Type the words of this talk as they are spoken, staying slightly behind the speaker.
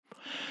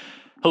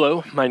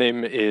Hello, my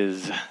name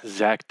is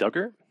Zach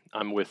Duggar.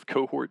 I'm with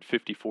Cohort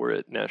 54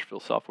 at Nashville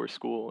Software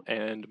School,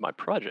 and my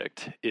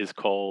project is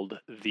called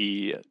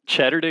the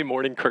Chatterday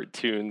Morning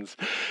Cartoons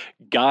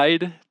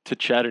Guide to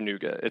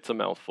Chattanooga. It's a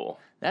mouthful.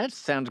 That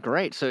sounds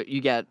great. So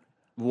you got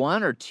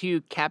one or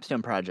two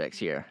capstone projects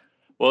here,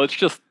 Well, it's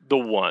just the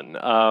one.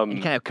 and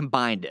you kind of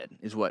combined it,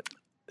 is what?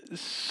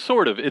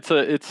 Sort of. It's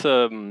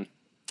a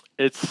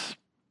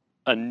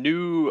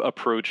new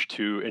approach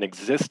to an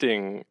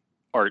existing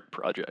art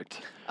project.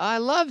 I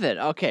love it.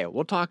 Okay,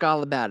 we'll talk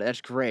all about it. That's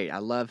great. I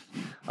love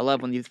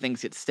when these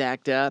things get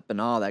stacked up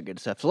and all that good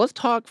stuff. So let's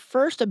talk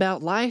first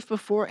about life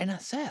before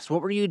NSS.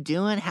 What were you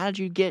doing? How did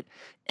you get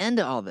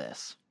into all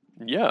this?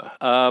 Yeah.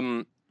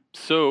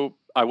 So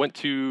I went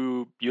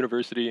to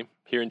university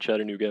here in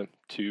Chattanooga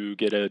to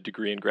get a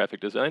degree in graphic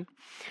design.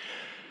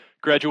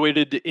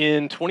 Graduated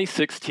in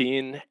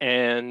 2016,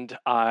 and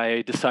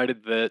I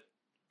decided that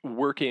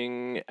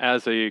working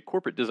as a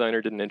corporate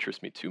designer didn't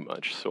interest me too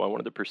much. So I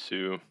wanted to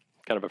pursue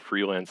kind of a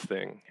freelance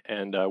thing,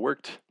 and I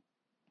worked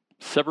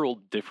several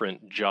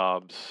different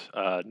jobs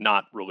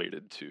not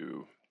related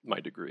to my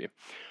degree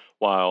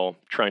while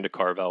trying to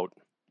carve out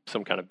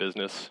some kind of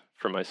business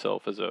for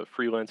myself as a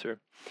freelancer.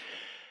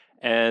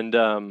 And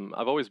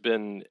I've always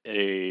been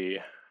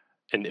a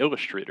an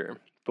illustrator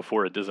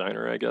before a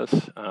designer, I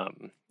guess.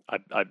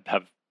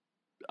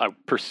 I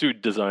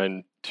pursued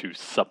design to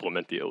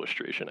supplement the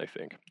illustration, I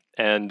think.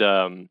 And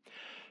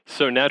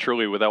so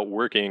naturally, without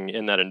working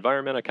in that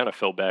environment, I kind of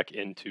fell back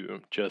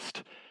into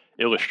just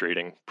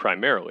illustrating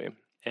primarily.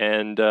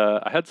 And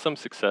I had some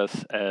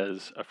success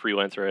as a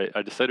freelancer.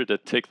 I decided to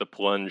take the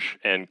plunge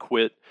and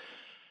quit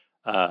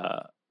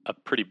a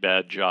pretty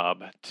bad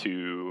job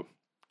to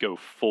go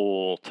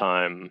full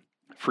time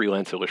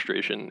freelance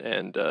illustration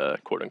and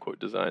quote unquote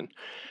design.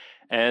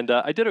 And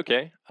I did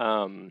okay.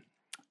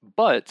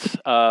 But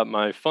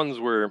my funds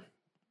were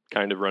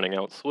kind of running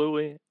out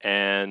slowly,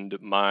 and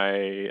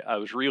I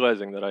was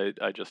realizing that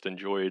I just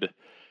enjoyed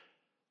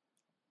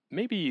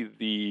maybe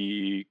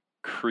the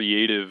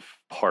creative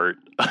part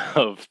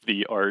of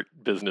the art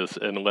business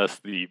and less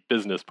the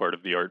business part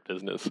of the art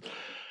business.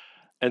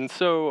 And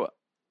so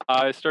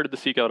I started to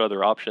seek out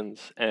other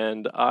options,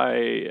 and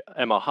I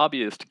am a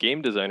hobbyist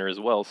game designer as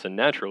well. So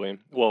naturally,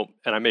 well,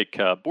 and I make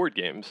board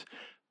games,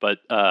 but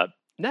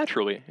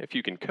naturally, if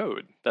you can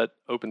code, that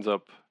opens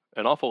up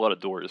an awful lot of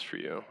doors for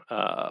you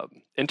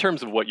in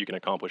terms of what you can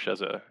accomplish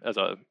as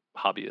a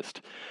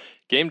hobbyist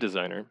game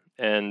designer.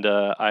 And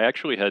I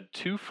actually had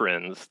two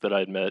friends that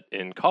I'd met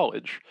in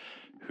college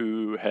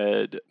who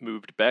had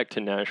moved back to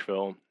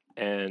Nashville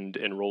and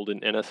enrolled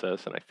in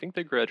NSS, and I think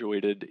they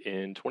graduated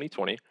in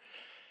 2020.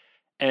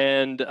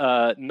 And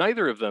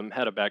neither of them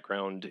had a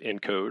background in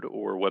code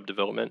or web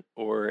development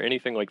or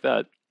anything like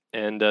that.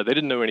 And they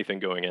didn't know anything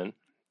going in.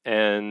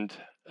 And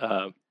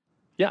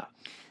yeah,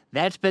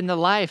 That's been the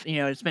life.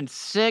 It's been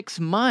 6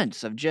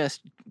 months of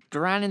just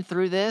grinding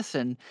through this.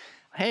 And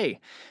hey,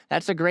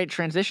 that's a great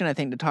transition, I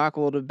think, to talk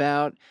a little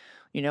about,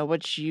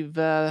 what you've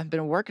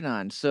been working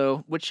on.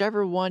 So,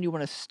 whichever one you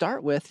want to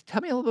start with,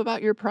 tell me a little bit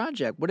about your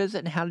project. What is it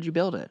and how did you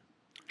build it?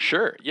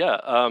 sure.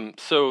 Yeah.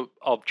 So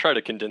I'll try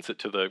to condense it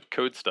to the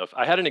code stuff.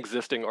 I had an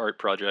existing art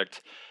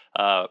project,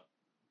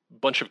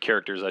 bunch of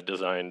characters I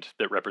designed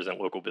that represent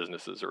local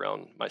businesses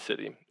around my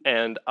city.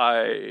 And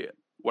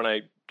when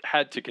I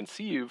had to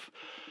conceive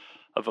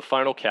of a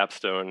final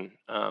capstone,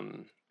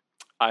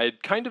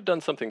 I'd kind of done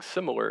something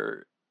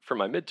similar for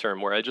my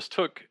midterm where I just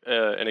took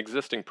an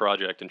existing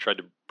project and tried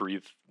to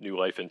breathe new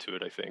life into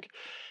it, I think.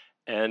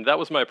 And that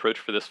was my approach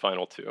for this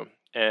final too.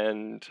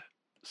 And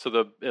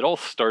so it all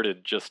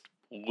started just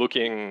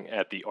looking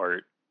at the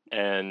art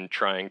and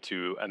trying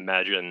to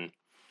imagine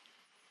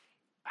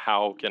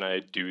how can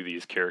I do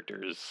these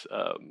characters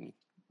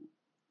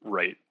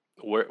right?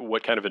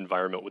 What kind of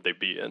environment would they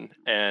be in?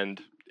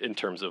 And in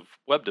terms of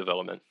web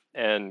development,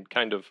 and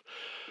kind of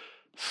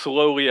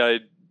slowly I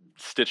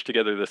stitched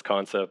together this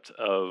concept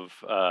of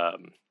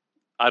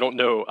I don't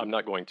know, I'm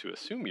not going to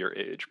assume your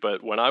age,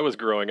 but when I was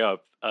growing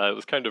up, it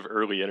was kind of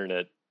early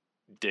internet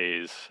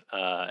days,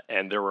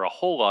 and there were a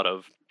whole lot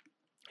of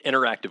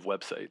interactive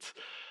websites.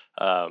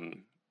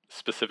 Um,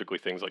 Specifically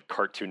things like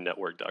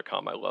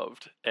cartoonnetwork.com I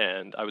loved,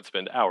 and I would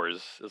spend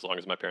hours, as long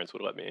as my parents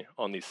would let me,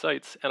 on these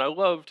sites, and I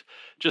loved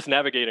just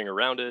navigating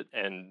around it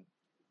and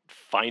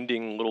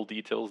finding little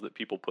details that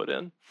people put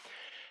in.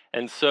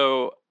 And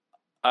so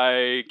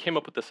I came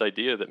up with this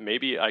idea that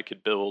maybe I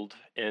could build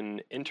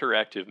an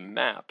interactive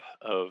map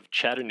of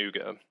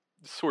Chattanooga,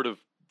 sort of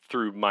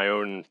through my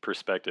own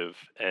perspective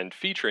and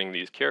featuring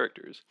these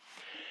characters.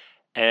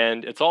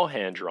 And it's all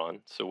hand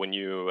drawn. So when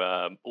you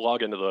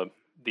log into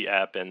the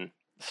app and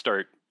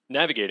start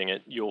navigating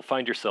it, you'll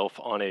find yourself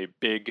on a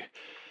big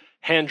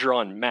hand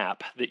drawn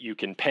map that you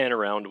can pan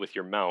around with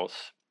your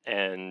mouse.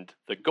 And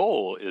the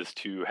goal is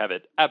to have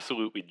it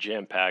absolutely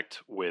jam packed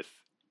with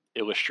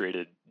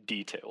illustrated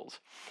details.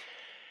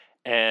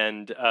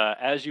 And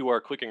as you are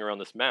clicking around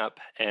this map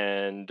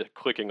and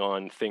clicking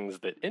on things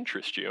that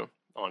interest you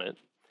on it,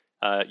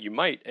 you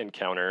might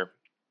encounter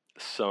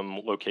some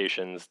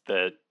locations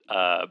that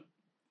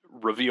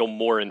reveal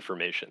more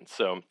information.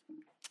 So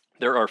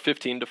there are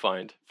 15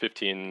 defined,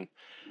 15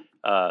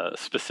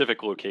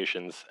 specific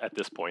locations at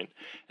this point.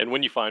 And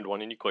when you find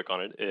one and you click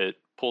on it, it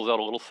pulls out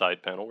a little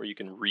side panel where you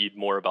can read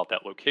more about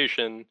that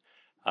location.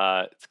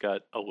 It's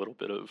got a little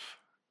bit of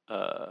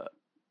uh,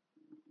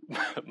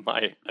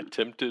 my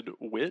attempted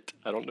wit.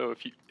 I don't know if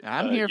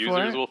I'm here for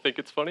users it. will think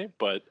it's funny,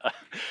 but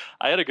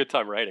I had a good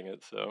time writing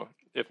it. So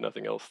if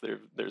nothing else,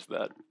 there's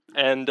that.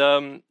 And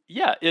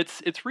yeah,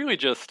 it's really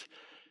just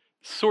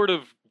sort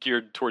of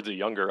geared towards a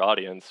younger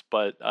audience,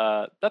 but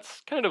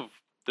that's kind of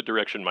the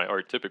direction my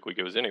art typically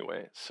goes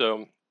anyway.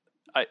 So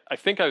I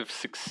think I've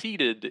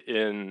succeeded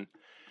in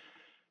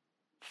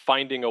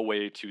finding a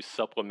way to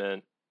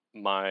supplement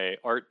my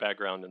art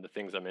background and the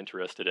things I'm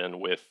interested in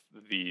with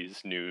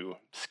these new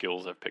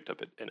skills I've picked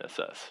up at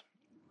NSS.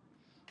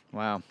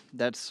 Wow,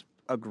 that's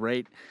a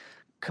great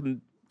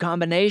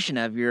combination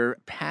of your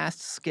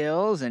past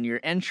skills and your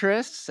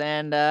interests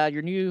and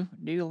your new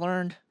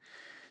learned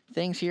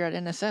things here at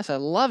NSS. I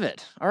love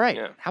it. All right,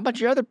 Yeah. how about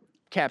your other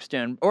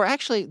capstone? Or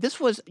actually, this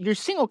was your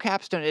single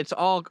capstone.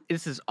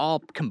 This is all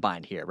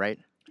combined here, right?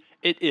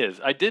 It is.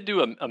 I did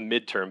do a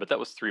midterm, but that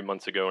was 3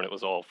 months ago, and it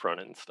was all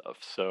front end stuff.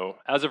 So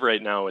as of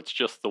right now, it's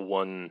just the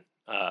one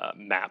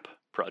map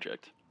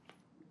project.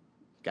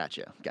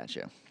 Gotcha.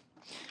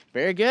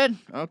 Very good.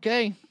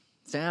 Okay,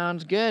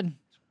 sounds good.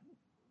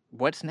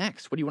 What's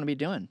next? What do you want to be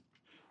doing?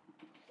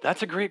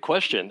 That's a great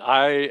question.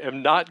 I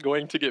am not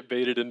going to get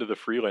baited into the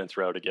freelance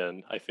route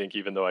again. I think,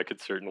 even though I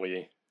could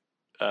certainly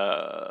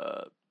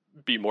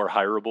be more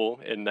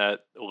hireable in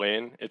that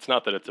lane. It's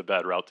not that it's a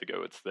bad route to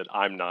go. It's that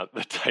I'm not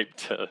the type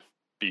to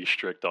be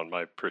strict on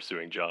my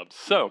pursuing jobs.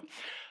 So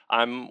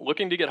I'm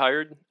looking to get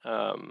hired.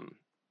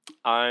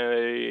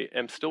 I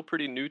am still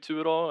pretty new to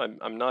it all.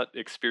 I'm not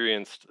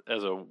experienced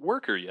as a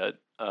worker yet.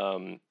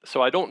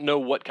 So I don't know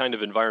what kind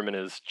of environment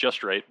is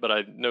just right, but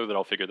I know that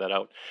I'll figure that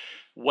out.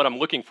 What I'm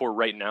looking for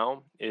right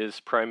now is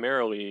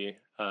primarily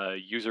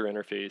user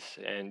interface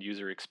and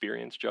user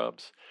experience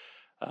jobs.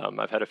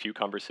 I've had a few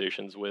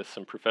conversations with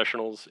some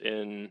professionals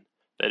in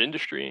that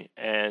industry,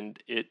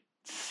 and it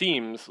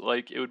seems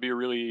like it would be a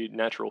really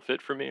natural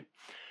fit for me.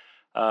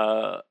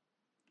 Uh,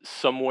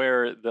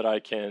 Somewhere that I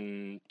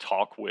can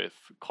talk with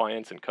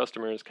clients and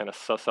customers, kind of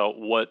suss out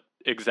what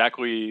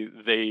exactly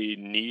they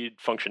need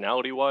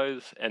functionality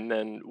wise, and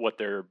then what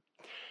they're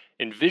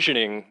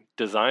envisioning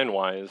design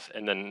wise,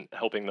 and then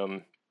helping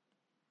them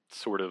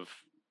sort of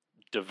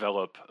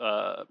develop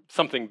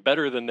something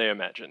better than they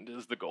imagined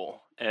is the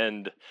goal.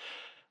 And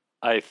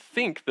I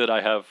think that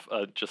I have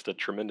just a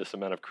tremendous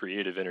amount of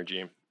creative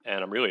energy,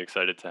 and I'm really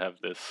excited to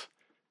have this,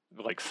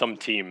 like, some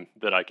team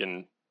that I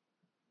can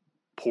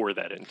pour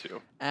that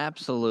into.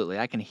 Absolutely.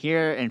 I can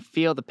hear and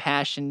feel the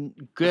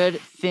passion.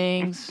 Good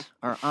things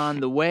are on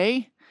the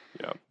way,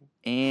 Yeah.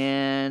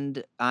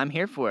 and I'm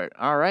here for it.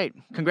 All right.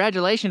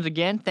 Congratulations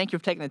again. Thank you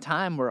for taking the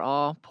time. We're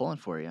all pulling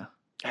for you.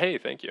 Hey,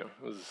 thank you.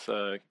 It was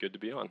good to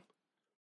be on.